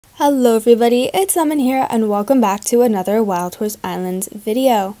Hello everybody, it's Lemon here and welcome back to another Wild Horse Islands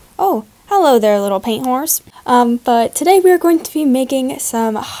video. Oh, hello there little paint horse. But today we are going to be making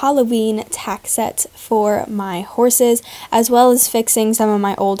some Halloween tack sets for my horses, as well as fixing some of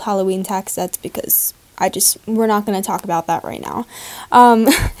my old Halloween tack sets because we're not going to talk about that right now.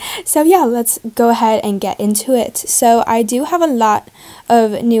 So yeah, let's go ahead and get into it. So I do have a lot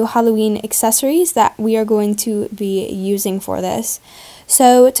of new Halloween accessories that we are going to be using for this.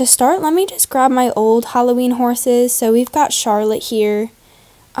 So to start, let me just grab my old Halloween horses. So we've got Charlotte here.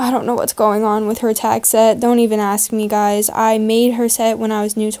 I don't know what's going on with her tack set. Don't even ask me, guys. I made her set when I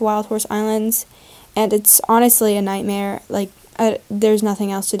was new to Wild Horse Islands, and it's honestly a nightmare. There's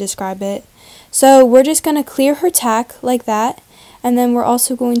nothing else to describe it. So we're just going to clear her tack like that, and then we're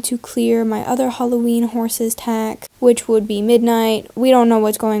also going to clear my other Halloween horse's tack, which would be Midnight. We don't know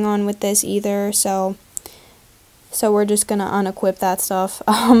what's going on with this either, so we're just gonna unequip that stuff.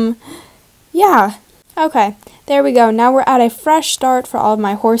 Yeah. Okay, there we go. Now we're at a fresh start for all of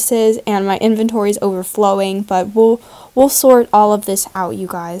my horses, and my inventory is overflowing, but we'll sort all of this out, you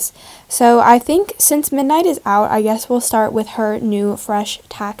guys. So I think since Midnight is out, I guess we'll start with her new fresh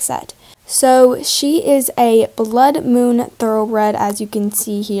tack set. So she is a Blood Moon Thoroughbred, as you can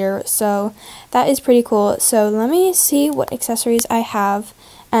see here, so that is pretty cool. So let me see what accessories I have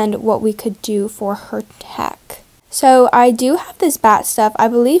and what we could do for her tack. So I do have this bat stuff. I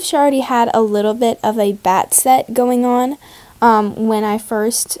believe she already had a little bit of a bat set going on when I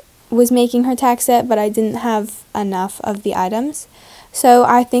first was making her tack set, but I didn't have enough of the items. So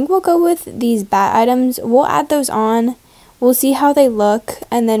I think we'll go with these bat items. We'll add those on. We'll see how they look,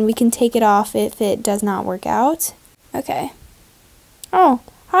 and then we can take it off if it does not work out. Okay. Oh,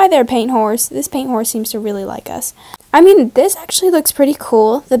 hi there, paint horse. This paint horse seems to really like us. I mean, this actually looks pretty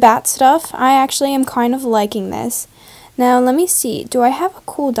cool, the bat stuff. I actually am kind of liking this. Now, let me see. Do I have a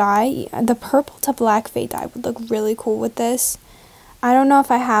cool dye? The purple to black fade dye would look really cool with this. I don't know if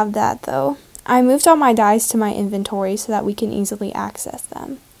I have that, though. I moved all my dyes to my inventory so that we can easily access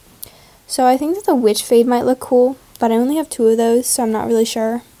them. So I think that the witch fade might look cool, but I only have 2 of those, so I'm not really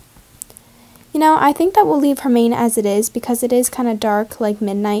sure. You know, I think that we'll leave her mane as it is because it is kind of dark, like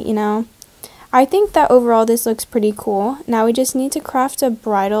midnight, you know. I think that overall this looks pretty cool. Now we just need to craft a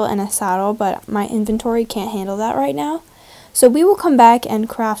bridle and a saddle, but my inventory can't handle that right now. So we will come back and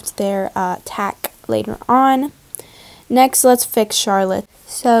craft their tack later on. Next, let's fix Charlotte.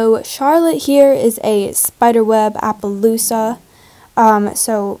 So Charlotte here is a spiderweb Appaloosa.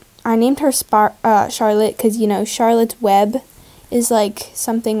 So I named her Charlotte because, you know, Charlotte's web is like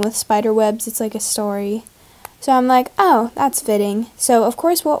something with spider webs. It's like a story. So I'm like, oh, that's fitting. So of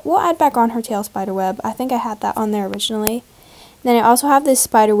course we'll add back on her tail spider web. I think I had that on there originally. Then I also have this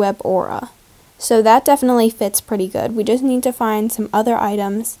spider web aura. So that definitely fits pretty good. We just need to find some other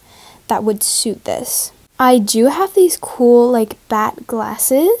items that would suit this. I do have these cool like bat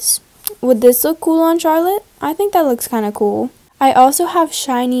glasses. Would this look cool on Charlotte? I think that looks kind of cool. I also have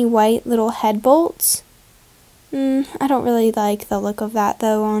shiny white little head bolts. I don't really like the look of that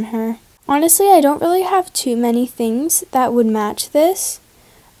though on her. Honestly, I don't really have too many things that would match this.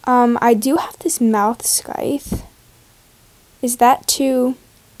 I do have this mouth scythe. Is that too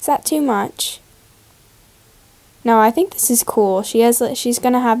much? No, I think this is cool. She's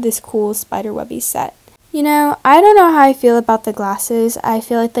gonna have this cool spiderwebby set. You know, I don't know how I feel about the glasses. I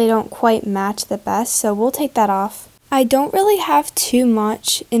feel like they don't quite match the best, so we'll take that off. I don't really have too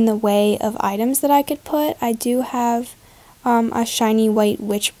much in the way of items that I could put. I do have a shiny white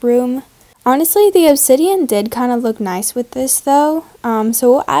witch broom. Honestly, the obsidian did kind of look nice with this though,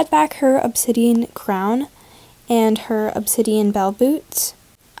 so we'll add back her obsidian crown and her obsidian bell boots.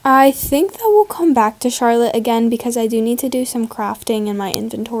 I think that we'll come back to Charlotte again because I do need to do some crafting and my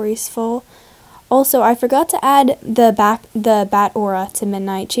inventory's full. Also, I forgot to add the bat aura to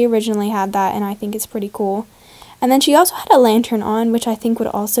Midnight. She originally had that and I think it's pretty cool. And then she also had a lantern on, which I think would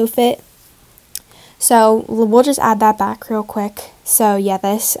also fit. So we'll just add that back real quick. So yeah,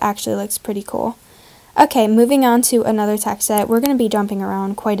 this actually looks pretty cool. Okay, moving on to another tack set. We're going to be jumping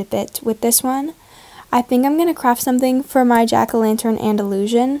around quite a bit with this one. I think I'm going to craft something for my jack-o'-lantern and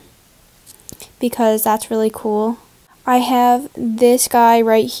illusion because that's really cool. I have this guy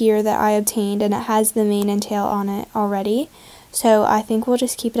right here that I obtained and it has the mane and tail on it already. So I think we'll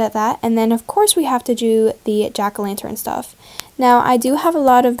just keep it at that. And then of course we have to do the jack-o'-lantern stuff. Now I do have a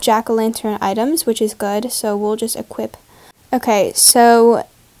lot of jack-o'-lantern items, which is good, so we'll just equip. Okay, so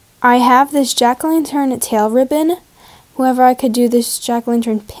I have this jack-o'-lantern tail ribbon. However, I could do this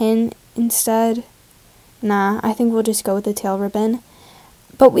jack-o'-lantern pin instead. Nah, I think we'll just go with the tail ribbon.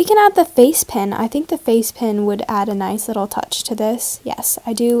 But we can add the face pin. I think the face pin would add a nice little touch to this. Yes,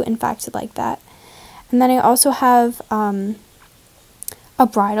 I do in fact like that. And then I also have a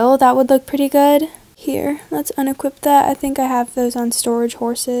bridle that would look pretty good. Here, let's unequip that. I think I have those on storage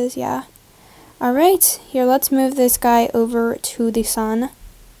horses, yeah. Alright, here, let's move this guy over to the sun.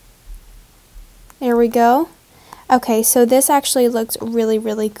 There we go. Okay, so this actually looks really,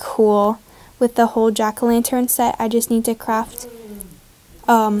 really cool with the whole jack-o'-lantern set. I just need to craft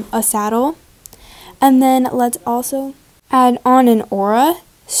a saddle. And then let's also add on an aura.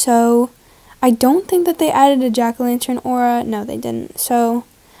 So I don't think that they added a jack-o'-lantern aura. No, they didn't. So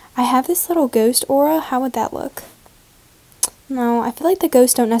I have this little ghost aura. How would that look? No, I feel like the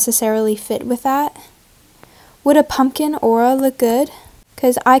ghosts don't necessarily fit with that. Would a pumpkin aura look good?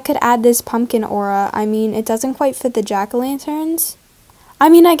 Because I could add this pumpkin aura. I mean, it doesn't quite fit the jack-o'-lanterns. I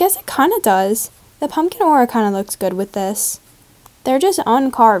mean, I guess it kind of does. The pumpkin aura kind of looks good with this. They're just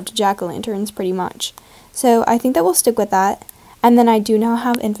uncarved jack-o'-lanterns pretty much. So I think that we'll stick with that. And then I do now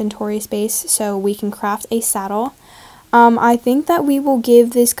have inventory space, so we can craft a saddle. I think that we will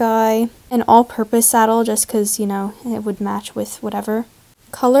give this guy an all-purpose saddle just because, you know, it would match with whatever.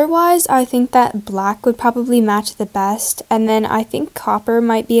 Color-wise, I think that black would probably match the best. And then I think copper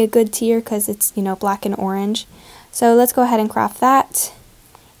might be a good tier because it's, you know, black and orange. So let's go ahead and craft that.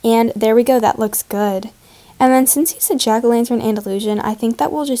 And there we go, that looks good. And then since he's a jack-o'-lantern and illusion, I think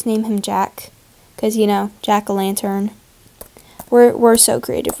that we'll just name him Jack. Because, you know, jack-o'-lantern. We're so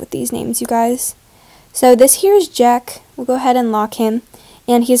creative with these names, you guys. So this here is Jack. We'll go ahead and lock him.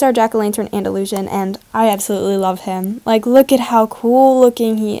 And he's our jack-o'-lantern and illusion, and I absolutely love him. Like, look at how cool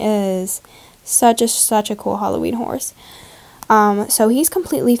looking he is. Such a cool Halloween horse. So he's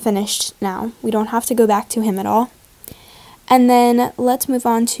completely finished now. We don't have to go back to him at all. And then let's move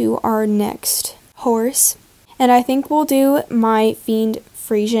on to our next horse. And I think we'll do my Fiend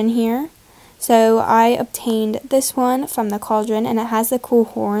Frisian here. So I obtained this one from the cauldron, and it has the cool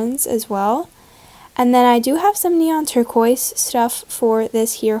horns as well. And then I do have some neon turquoise stuff for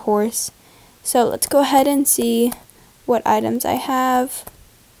this here horse. So let's go ahead and see what items I have.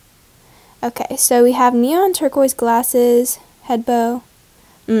 Okay, so we have neon turquoise glasses, head bow.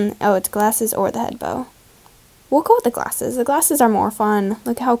 Oh, it's glasses or the head bow. We'll go with the glasses. The glasses are more fun.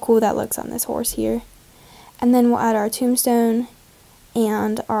 Look how cool that looks on this horse here. And then we'll add our tombstone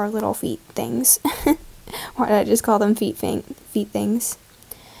and our little feet things. Why did I just call them feet things?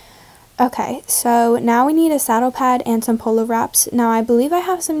 Okay, so now we need a saddle pad and some polo wraps. Now I believe I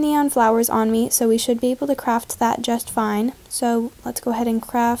have some neon flowers on me, so we should be able to craft that just fine. So let's go ahead and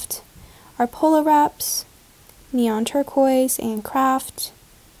craft our polo wraps, neon turquoise, and craft.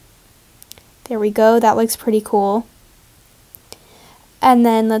 There we go, that looks pretty cool. And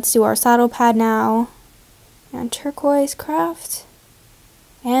then let's do our saddle pad now. And turquoise, craft.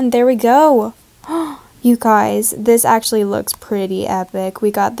 And there we go. You guys, this actually looks pretty epic. We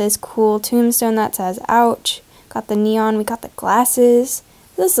got this cool tombstone that says ouch. Got the neon, we got the glasses.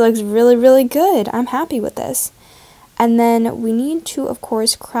 This looks really, really good. I'm happy with this. And then we need to, of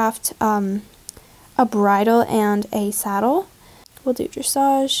course, craft a bridle and a saddle. We'll do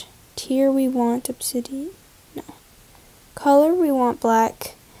dressage. Tier we want obsidian. No. Color we want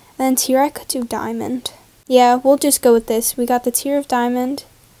black. And then tier I could do diamond. Yeah, we'll just go with this. We got the tier of diamond.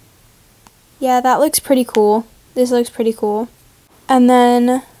 Yeah, that looks pretty cool. This looks pretty cool. And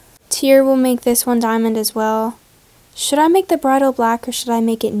then tier will make this one diamond as well. Should I make the bridle black or should I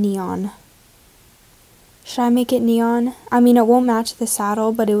make it neon? Should I make it neon? I mean, it won't match the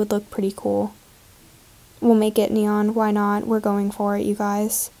saddle, but it would look pretty cool. We'll make it neon. Why not? We're going for it, you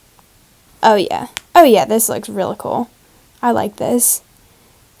guys. Oh, yeah. Oh, yeah, this looks really cool. I like this.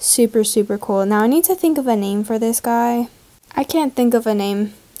 Super, super cool. Now, I need to think of a name for this guy. I can't think of a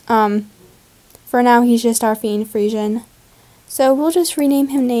name. For now, he's just our Fiend Frisian. So we'll just rename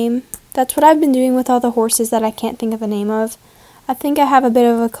him name. That's what I've been doing with all the horses that I can't think of a name of. I think I have a bit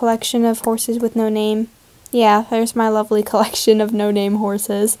of a collection of horses with no name. Yeah, there's my lovely collection of no-name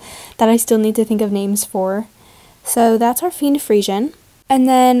horses that I still need to think of names for. So that's our Fiend Frisian. And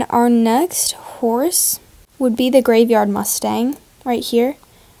then our next horse would be the Graveyard Mustang right here.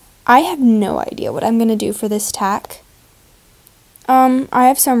 I have no idea what I'm going to do for this tack. I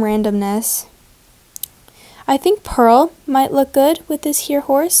have some randomness. I think pearl might look good with this here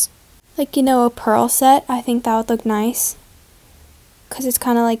horse. Like, you know, a pearl set. I think that would look nice. Because it's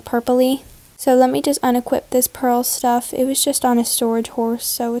kind of like purpley. So let me just unequip this pearl stuff. It was just on a storage horse,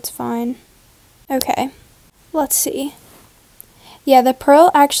 so it's fine. Okay, let's see. Yeah, the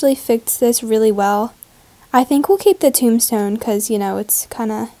pearl actually fits this really well. I think we'll keep the tombstone because, you know, it's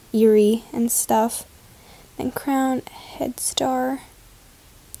kind of eerie and stuff. Then crown, head star.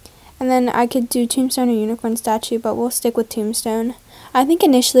 And then I could do tombstone or unicorn statue, but we'll stick with tombstone. I think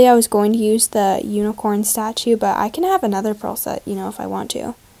initially I was going to use the unicorn statue, but I can have another pearl set, you know, if I want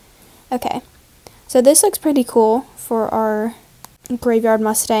to. Okay, so this looks pretty cool for our graveyard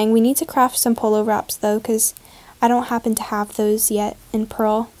Mustang. We need to craft some polo wraps though, because I don't happen to have those yet in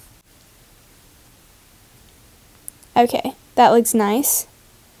pearl. Okay, that looks nice.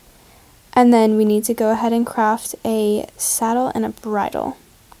 And then we need to go ahead and craft a saddle and a bridle.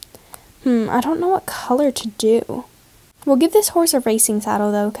 I don't know what color to do. We'll give this horse a racing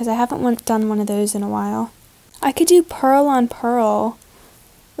saddle though, because I haven't done one of those in a while. I could do pearl on pearl.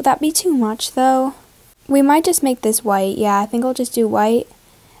 Would that be too much though? We might just make this white. Yeah, I think I'll just do white.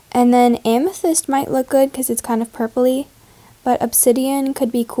 And then amethyst might look good because it's kind of purpley, but obsidian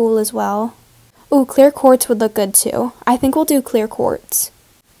could be cool as well. Ooh, clear quartz would look good too. I think we'll do clear quartz.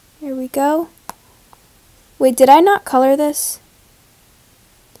 Here we go. Wait, did I not color this?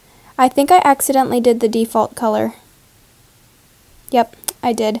 I think I accidentally did the default color. Yep,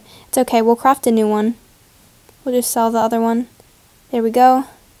 I did. It's okay, we'll craft a new one. We'll just sell the other one. There we go.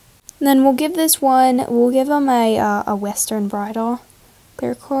 And then we'll give this one, we'll give him a western bridle.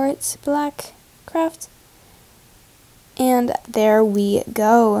 Clear quartz, black, craft. And there we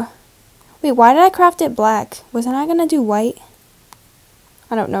go. Wait, why did I craft it black? Wasn't I gonna do white?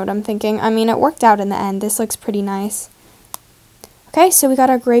 I don't know what I'm thinking. I mean, it worked out in the end. This looks pretty nice. Okay, so we got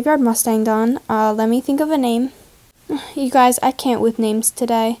our graveyard Mustang done. Let me think of a name. You guys, I can't with names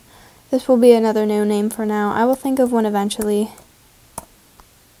today. This will be another no name for now. I will think of one eventually.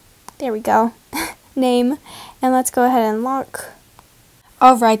 There we go. Name. And let's go ahead and lock.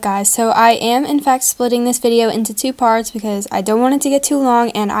 Alright guys, so I am in fact splitting this video into two parts because I don't want it to get too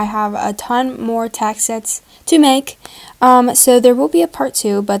long and I have a ton more tack sets to make. So there will be a part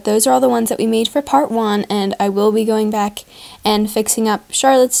 2, but those are all the ones that we made for part 1, and I will be going back and fixing up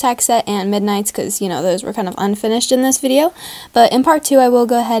Charlotte's tack set and Midnight's because, you know, those were kind of unfinished in this video. But in part 2, I will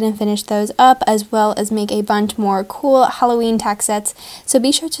go ahead and finish those up as well as make a bunch more cool Halloween tack sets. So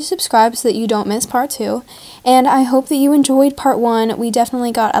be sure to subscribe so that you don't miss part 2. And I hope that you enjoyed part 1. We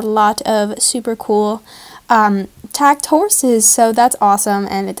definitely got a lot of super cool tacked horses, so that's awesome,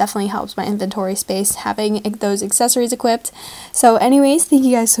 and it definitely helps my inventory space having those accessories equipped. So anyways, thank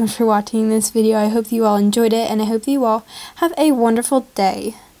you guys so much for watching this video. I hope you all enjoyed it, and I hope you all have a wonderful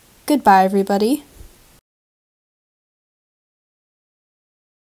day. Goodbye, everybody.